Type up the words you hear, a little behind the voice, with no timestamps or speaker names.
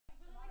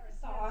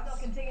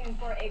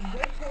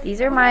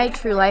These are my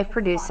True Life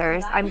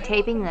producers. I'm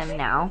taping them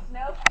now.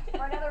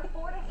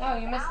 Oh,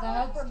 you missed the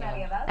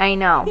headstand. I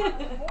know.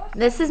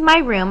 This is my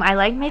room. I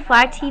like my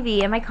flat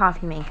TV and my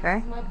coffee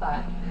maker. My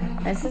butt.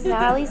 This is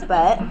Natalie's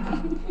butt.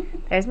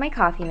 There's my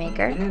coffee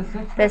maker.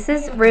 This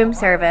is room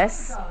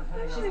service.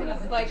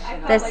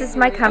 This is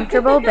my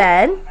comfortable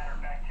bed.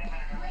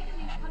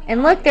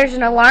 And look, there's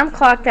an alarm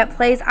clock that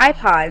plays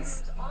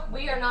iPods.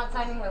 We are not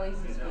signing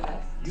releases for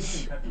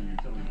this. If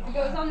it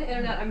goes on the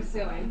internet, I'm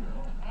suing.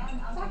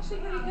 It's actually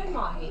pretty good,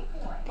 Mahi.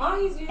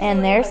 Mahi's usually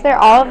And there's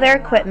all of their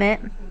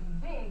equipment.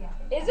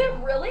 Is it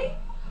really?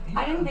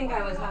 I didn't think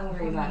I was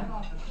hungry, but...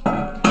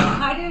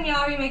 Hi, Danielle.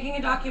 Are you making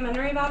a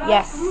documentary about us?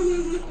 Yes.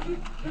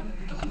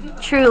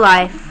 True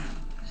Life.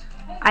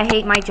 I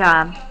hate my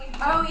job.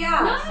 Oh,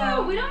 yeah.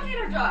 No, we don't hate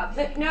our jobs.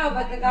 No,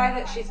 but the guy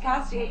that she's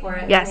casting for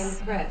it, Yes.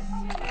 his name's Chris.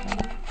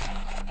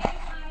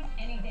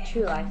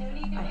 True Life.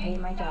 I hate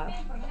my job.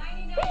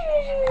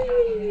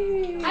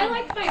 I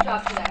liked my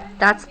job today.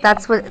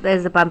 That's what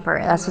is a bumper.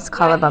 That's what's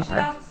called a bumper.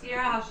 Ask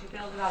Sierra how she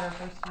feels about her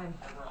first time.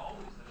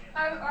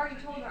 I already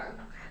told her.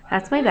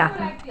 That's my What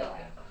bathroom. I feel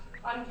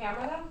like. On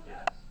camera,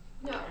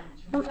 though? No.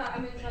 I'm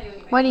going to tell you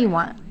anyway. What do you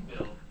want?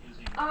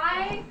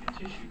 I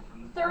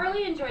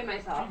thoroughly enjoyed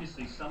myself.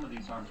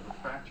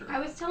 I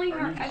was telling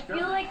her, I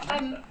feel like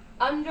I'm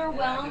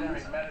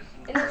underwhelmed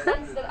in the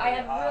sense that I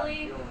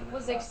really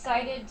was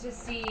excited to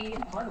see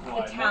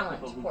the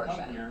talent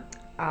portion.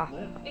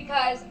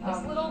 Because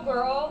this little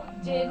girl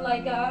did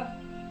like a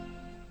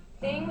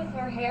thing with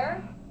her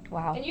hair,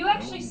 Wow. and you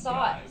actually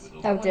saw it.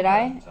 Oh, did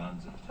I?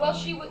 Well,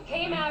 she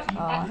came out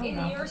in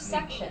your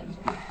section.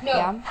 No,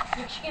 Yeah.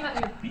 she came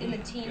out in the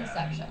teen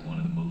section.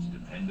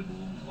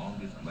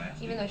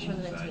 Even though she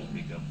wasn't a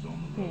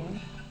teen.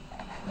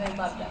 They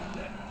loved it.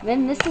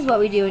 Then this is what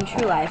we do in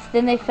True Life.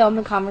 Then they film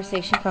the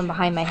conversation from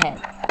behind my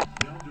head.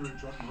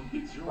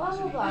 Blah,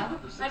 blah, blah. I didn't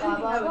think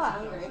I was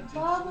hungry.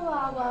 Blah,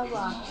 blah, blah,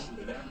 blah.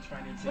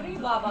 What are you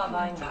blah, blah,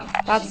 blah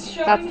about? That's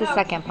the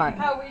second part.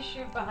 How we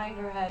shoot behind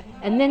her head.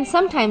 And then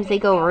sometimes they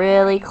go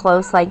really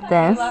close like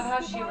this I love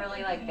how she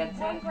really like gets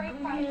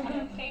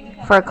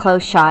it. for a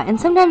close shot. And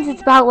sometimes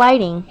it's about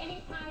lighting.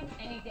 Anytime,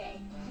 any day.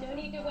 No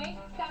need to wait.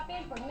 Stop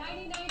in for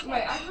 99 cents.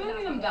 Wait, I really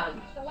think I'm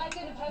done. The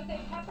legend of Jose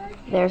Peppers.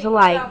 There's a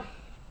light.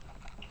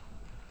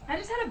 I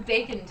just had a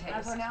bacon taste.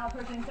 As we're now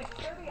approaching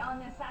 6:30 on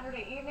this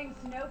Saturday evening,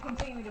 snow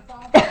continuing to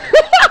fall.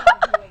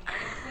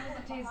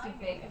 Taste of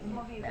bacon.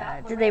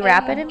 Did they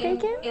wrap it in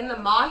bacon? In the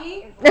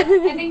mahi? I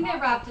think they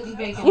wrapped it in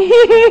bacon.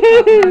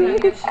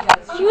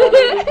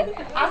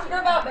 Ask her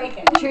about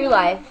bacon. True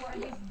Life.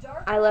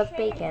 I love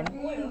bacon.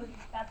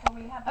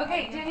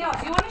 Okay, Danielle,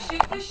 do you want to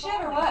shoot this shit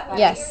or what?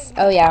 Yes.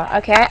 Oh, yeah.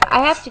 Okay, I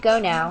have to go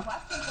now.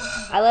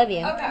 I love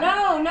you. Okay.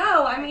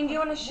 No. I mean, do you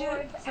want to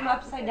shoot some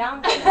upside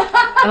down?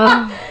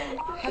 Oh,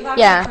 Because I'm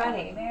yeah. not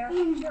ready.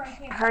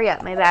 Hurry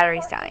up. My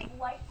battery's dying.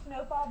 Light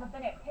snowfall, but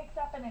then it picks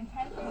up in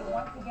intensity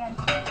once again.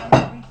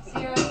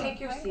 Sierra, take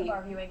your seat.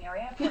 Our viewing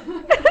area.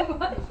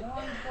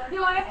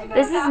 No, I have to go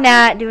This is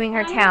Nat doing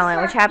her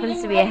talent, which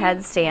happens to be a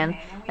headstand.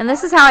 And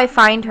this is how I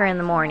find her in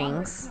the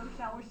mornings.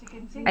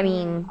 I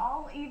mean,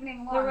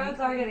 The roads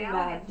are getting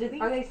bad.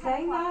 Are they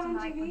saying that on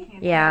TV?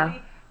 yeah.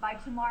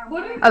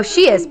 Oh,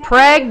 she is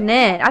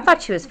pregnant. I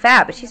thought she was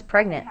fat, but she's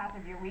pregnant.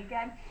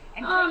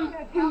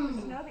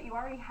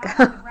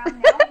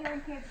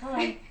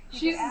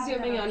 She's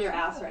zooming on your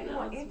ass right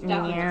now. It's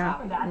definitely Yeah.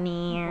 happening.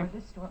 Near.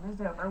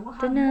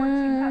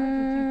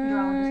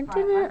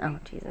 Oh,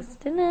 Jesus.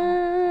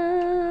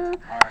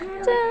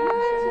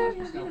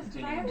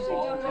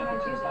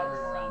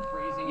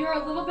 You're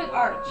a little bit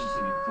arched.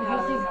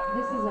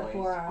 This is a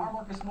forearm.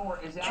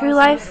 True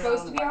Life.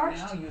 Supposed to be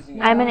arched?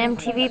 I'm an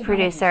MTV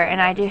producer,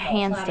 and I do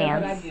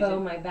handstands. Bow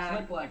my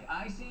back.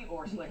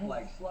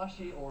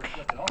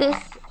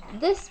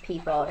 This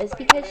people is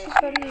because she's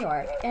from New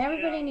York, and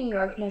everybody in New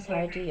York knows how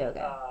to do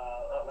yoga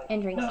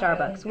and drink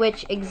Starbucks,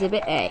 which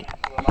Exhibit A.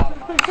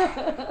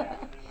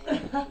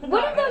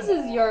 One of those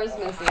is yours,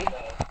 Missy.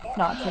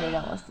 Not so they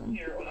don't listen.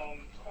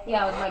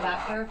 Yeah, with my back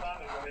hurt.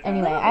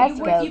 Anyway, I have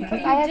to go You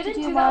because I have to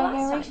didn't do do my that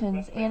last time.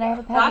 narrations, and I have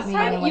a Last pageant meeting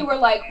time in you like were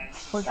like,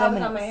 45 that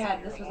was on my minutes.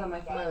 head. This was on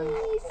my phone.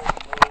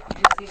 Did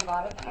you see the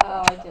bottom?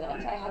 Oh, I didn't.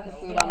 I had the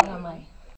food on my